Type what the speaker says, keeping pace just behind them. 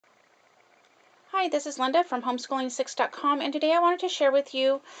Hi, this is Linda from homeschooling6.com, and today I wanted to share with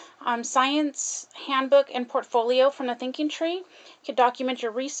you Science Handbook and Portfolio from the Thinking Tree. You can document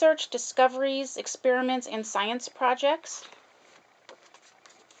your research, discoveries, experiments, and science projects.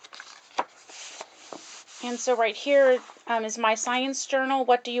 And so right here is my science journal,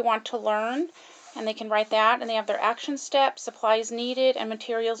 What Do You Want to Learn? And they can write that, and they have their action steps, supplies needed, and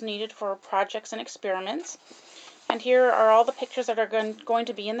materials needed for projects and experiments. And here are all the pictures that are going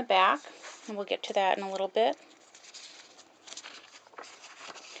to be in the back, and we'll get to that in a little bit.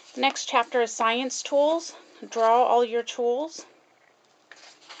 The next chapter is Science Tools. Draw all your tools.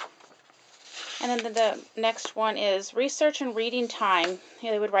 And then the next one is Research and Reading Time.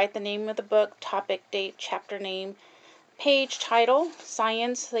 They would write the name of the book, topic, date, chapter name, page, title,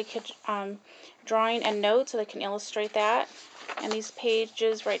 science. They could drawing and notes, so they can illustrate that. And these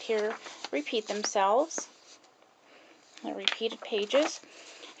pages right here repeat themselves. They're repeated pages.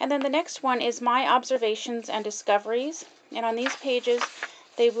 And then the next one is My Observations and Discoveries. And on these pages,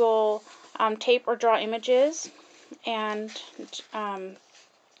 they will tape or draw images, and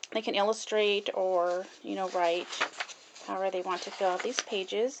they can illustrate or, write however they want to fill out these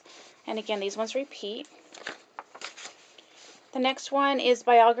pages. And again, these ones repeat. The next one is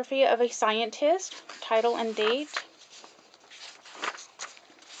Biography of a Scientist, title and date.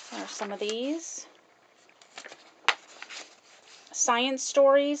 There are some of these. Science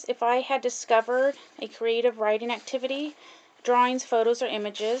Stories, if I had discovered a creative writing activity, drawings, photos, or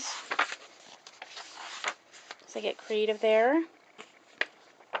images. So I get creative there.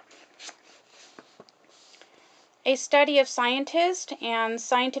 A Study of Scientists and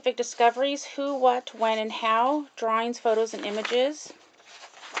Scientific Discoveries, Who, What, When, and How, drawings, photos, and images.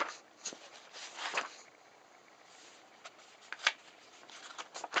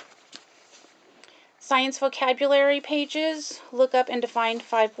 Science vocabulary pages, look up and define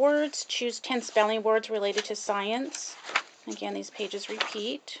 5 words, choose 10 spelling words related to science. Again, these pages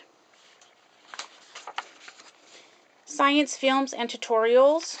repeat. Science films and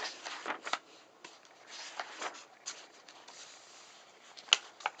tutorials.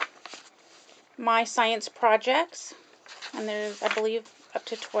 My science projects, and there's, I believe, up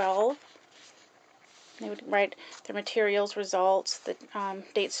to 12. They would write their materials, results, the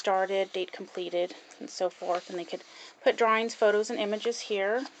date started, date completed, and so forth. And they could put drawings, photos, and images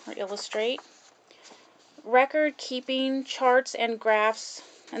here, or illustrate. Record keeping, charts, and graphs,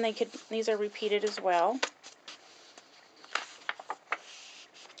 and these are repeated as well.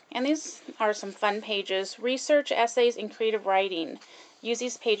 And these are some fun pages. Research, essays, and creative writing. Use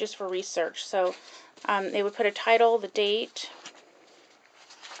these pages for research. So they would put a title, the date.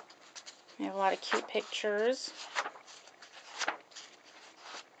 They have a lot of cute pictures.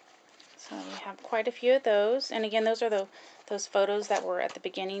 So we have quite a few of those. And again, those are those photos that were at the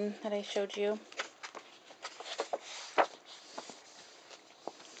beginning that I showed you.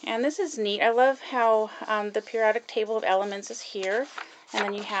 And this is neat. I love how the periodic table of elements is here. And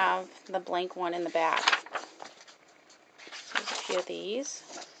then you have the blank one in the back. So there's a few of these.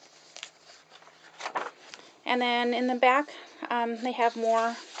 And then in the back, they have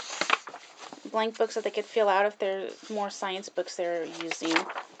more blank books that they could fill out if there's more science books they're using.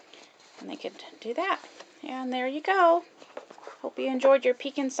 And they could do that. And there you go. Hope you enjoyed your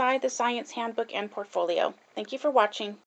peek inside the Science Handbook and Portfolio. Thank you for watching.